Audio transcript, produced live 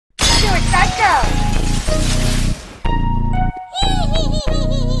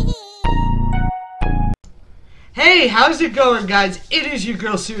Hey, how's it going, guys? It is your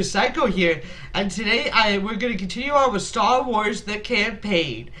girl Suicide here, and today we're going to continue on with Star Wars: The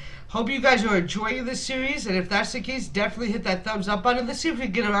Campaign. Hope you guys are enjoying this series, and if that's the case, definitely hit that thumbs up button. Let's see if we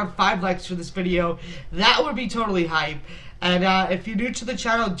can get around 5 likes for this video. That would be totally hype. And if you're new to the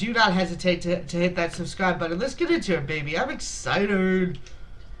channel, do not hesitate to hit that subscribe button. Let's get into it, baby. I'm excited.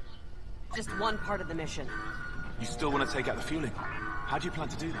 Just one part of the mission. You still want to take out the fueling? How do you plan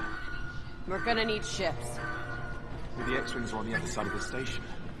to do that? We're gonna need ships. Well, the X-Wings are on the other side of the station.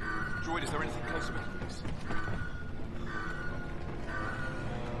 Droid, is there anything closer than this?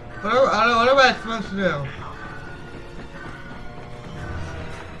 What am I supposed to do?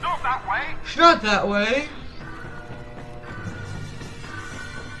 Not that way! It's not that way.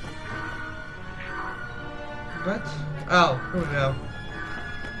 What? Oh, here we go.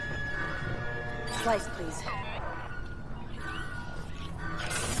 Slice, please.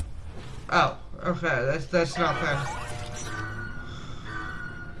 Oh, okay, that's not fair.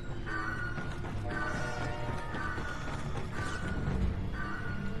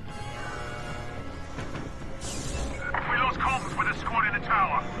 We lost comms with a squad in the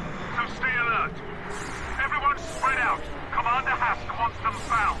tower, so stay alert. Everyone spread out. Commander Hask wants them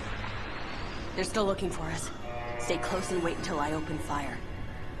found. They're still looking for us. Stay close and wait until I open fire.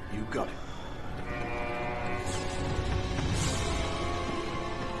 You got it.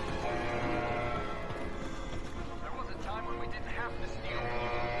 There was a time when we didn't have to steal.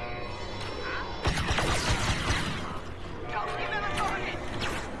 Give them a target!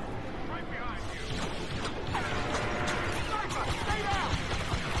 Right behind you. Sniper, stay down!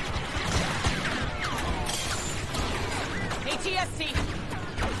 ATST!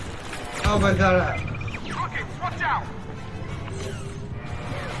 Oh my god. Rockets, watch out!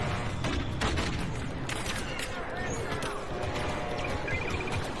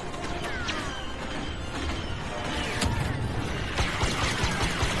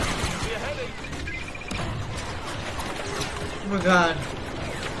 Oh my god.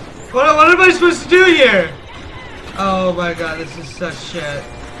 What am I supposed to do here? Oh my god, this is such shit.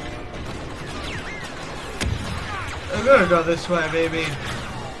 I'm gonna go this way, baby.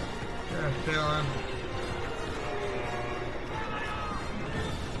 Got a feeling.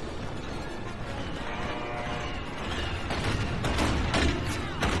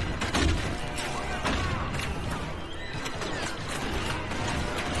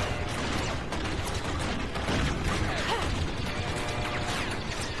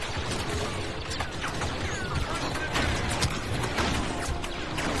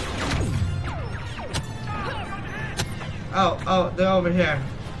 Oh, they're over here.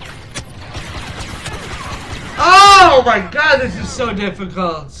 Oh my god, this is so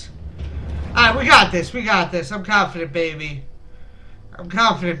difficult. Alright, we got this. I'm confident, baby.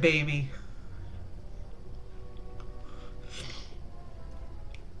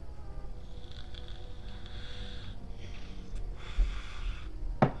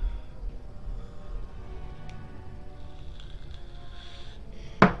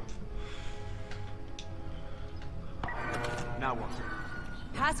 Now what?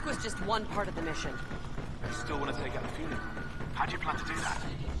 Hask was just one part of the mission. You still want to take out the fueling? How do you plan to do that?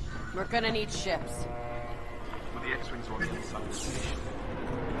 We're gonna need ships. Well, the X-Wings are on the other side of the station.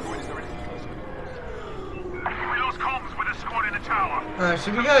 Droid, is there anything closer? We lost comms with a squad in the tower. Alright,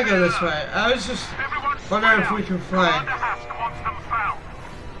 so we gotta go this way. I was just Everyone wondering spread if we out. can fly. Commander Hask wants them found.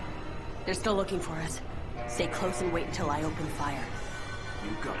 They're still looking for us. Stay close and wait until I open fire.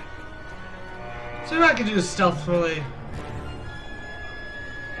 You got it. See if I can do this stealthily.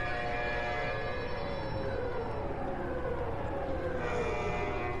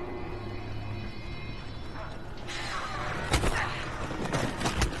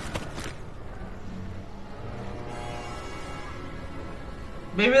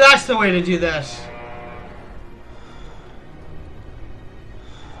 Maybe that's the way to do this.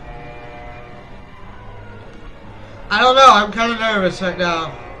 I don't know, I'm kind of nervous right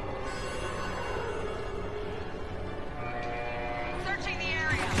now. Searching the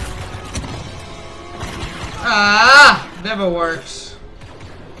area. Ah, never works.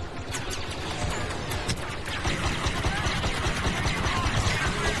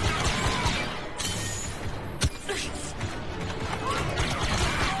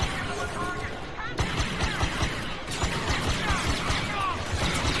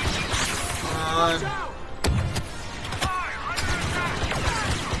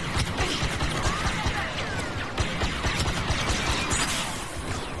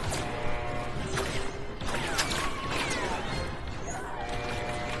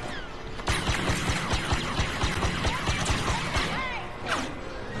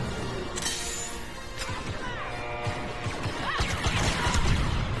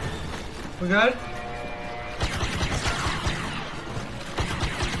 good?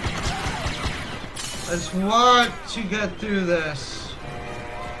 I just want to get through this.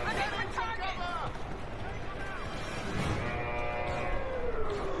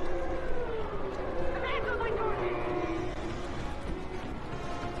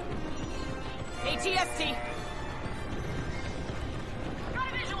 ATST.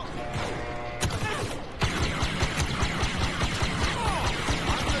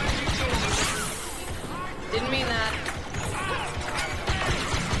 Didn't mean that.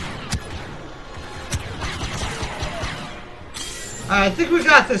 I think we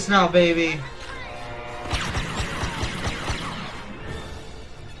got this now, baby.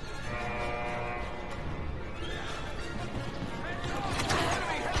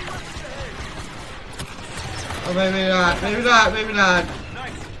 Oh, maybe not, maybe not, maybe not.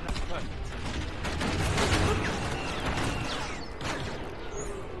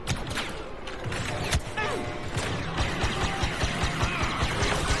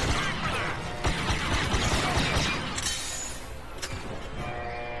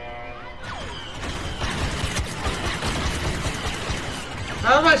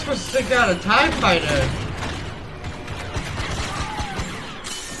 How am I supposed to take down a TIE fighter?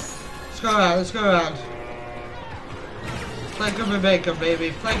 Let's go around, let's go around. Flank him and make him, baby.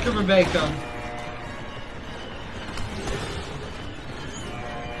 Flank him and make him.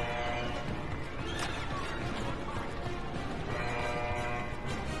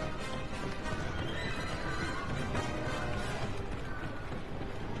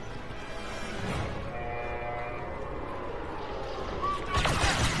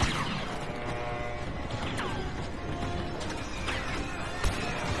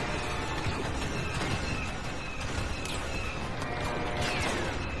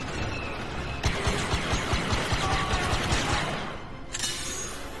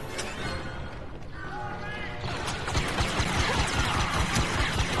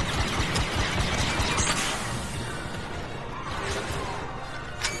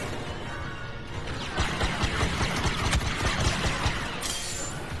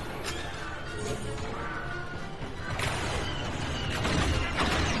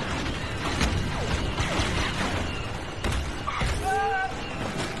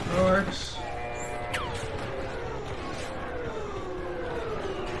 Works.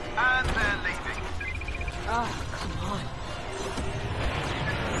 And they're leaving. Oh, come on.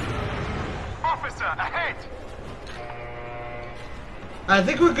 Officer, ahead! I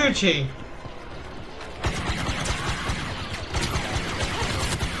think we're Gucci.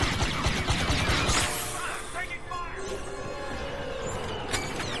 Taking fire!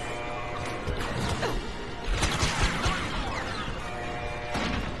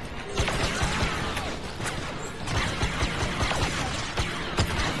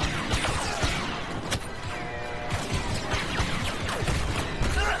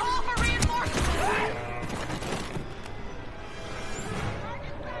 Call for reinforcements!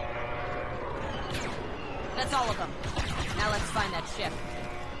 That's all of them. Now let's find that ship.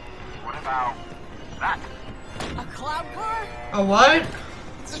 What about that? A cloud car? A what?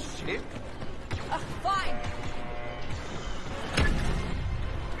 It's a ship? Fine.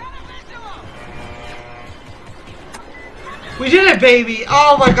 We did it, baby!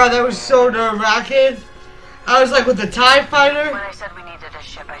 Oh my god, that was so nerve-wracking. I was like with the TIE fighter. When I said we needed a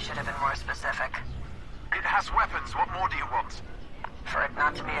ship, I should have been more specific. It has weapons. What more do you want? For it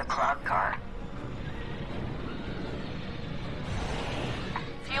not to be a cloud car.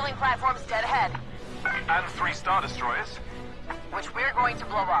 Fueling platform's dead ahead, And 3 Star Destroyers. which we're going to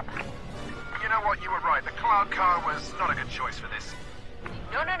blow up. You know what? You were right. The Cloud Car was not a good choice for this.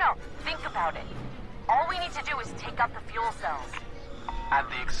 No. Think about it. All we need to do is take out the fuel cells. And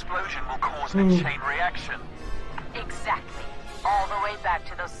the explosion will cause a chain reaction. Exactly. All the way back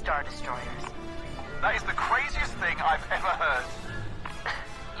to those Star Destroyers. That is the craziest thing I've ever heard.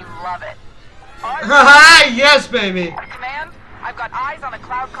 You love it. Haha, yes, baby! Command, I've got eyes on a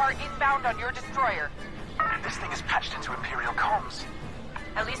cloud car inbound on your destroyer. This thing is patched into Imperial comms.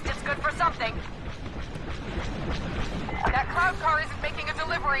 At least it's good for something. That cloud car isn't making a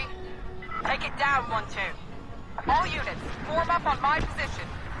delivery. Take it down, 1-2. All units, form up on my position.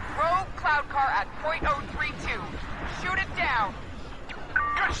 Rogue cloud car at .032. Shoot it down.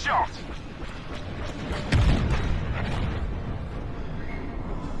 Good shot!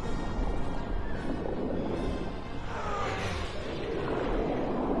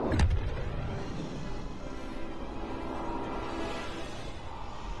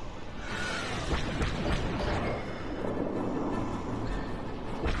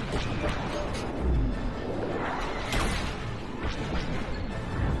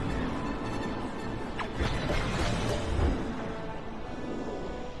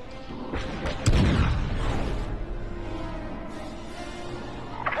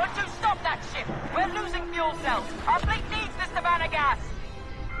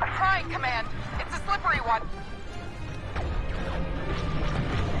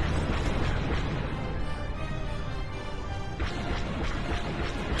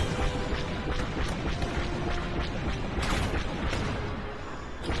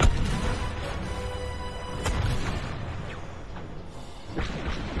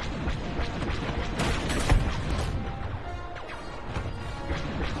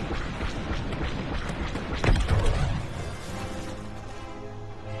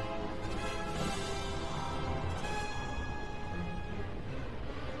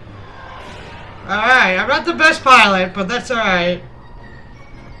 Alright, I'm not the best pilot, but that's alright.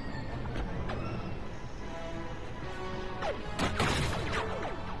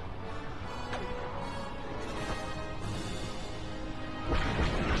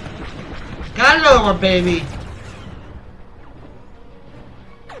 Got another one, baby.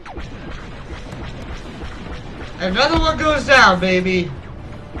 Another one goes down, baby.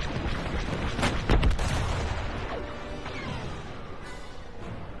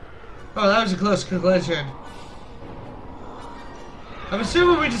 Oh, that was a close collision. I'm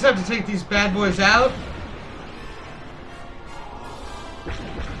assuming we just have to take these bad boys out.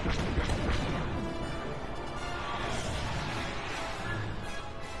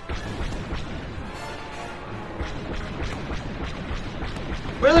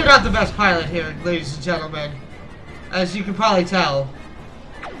 Really not the best pilot here, ladies and gentlemen. As you can probably tell.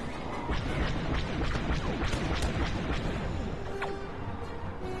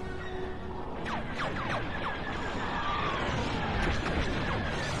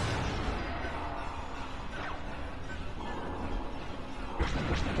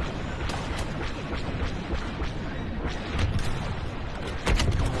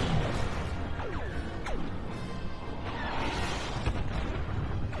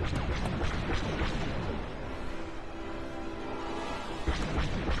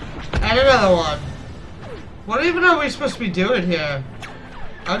 And another one. What even are we supposed to be doing here?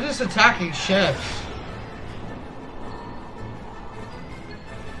 I'm just attacking ships.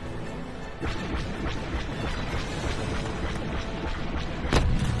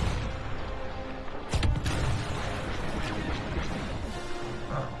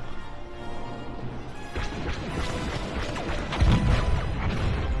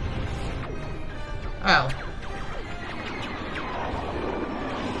 Oh.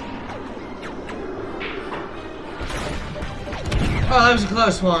 Oh, that was a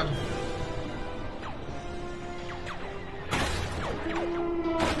close one.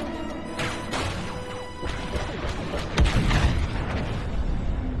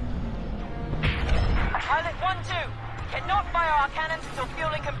 Pilot 1-2, cannot fire our cannons until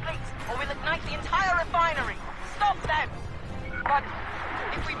fueling complete, or we'll ignite the entire refinery. Stop them! But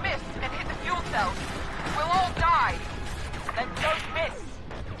if we miss and hit the fuel cells, we'll all die. Then don't miss.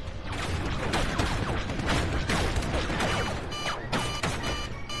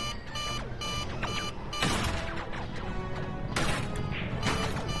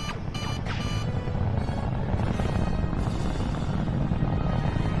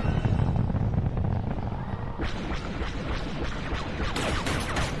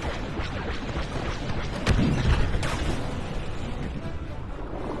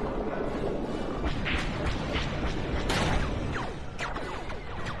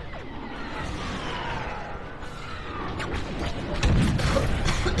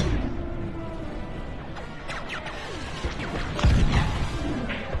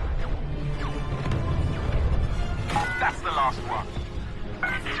 That's the last one.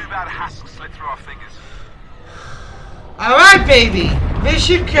 Too bad Hask slipped through our fingers. Alright, baby.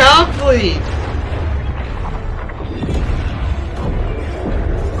 Mission complete.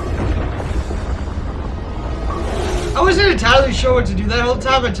 I wasn't entirely sure what to do that whole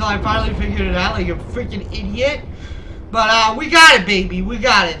time until I finally figured it out like a freaking idiot. But we got it, baby. We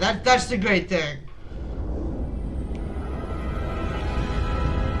got it. That's the great thing.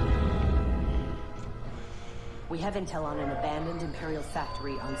 We have intel on an abandoned Imperial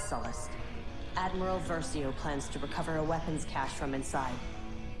factory on Sullust. Admiral Versio plans to recover a weapons cache from inside.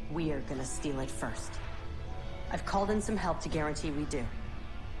 We are gonna steal it first. I've called in some help to guarantee we do.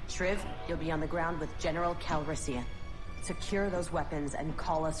 Shriv, you'll be on the ground with General Calrissian. Secure those weapons and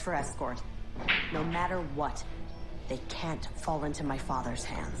call us for escort. No matter what, they can't fall into my father's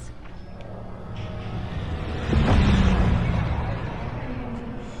hands.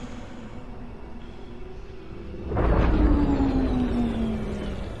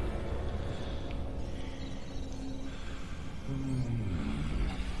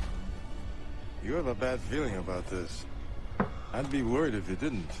 You have a bad feeling about this. I'd be worried if you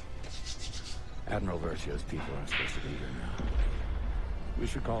didn't. Admiral Versio's people aren't supposed to be here now. We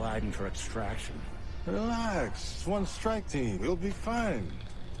should call Aiden for extraction. Relax. It's one strike team. We'll be fine.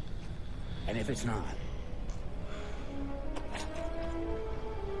 And if it's not?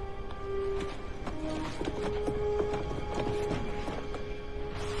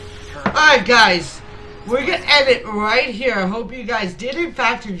 Alright, guys. we're gonna end it right here. I hope you guys did in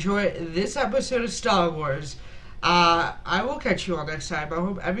fact enjoy this episode of Star Wars. I will catch you all next time. I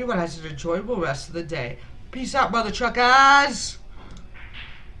hope everyone has an enjoyable rest of the day. Peace out, mother truckers!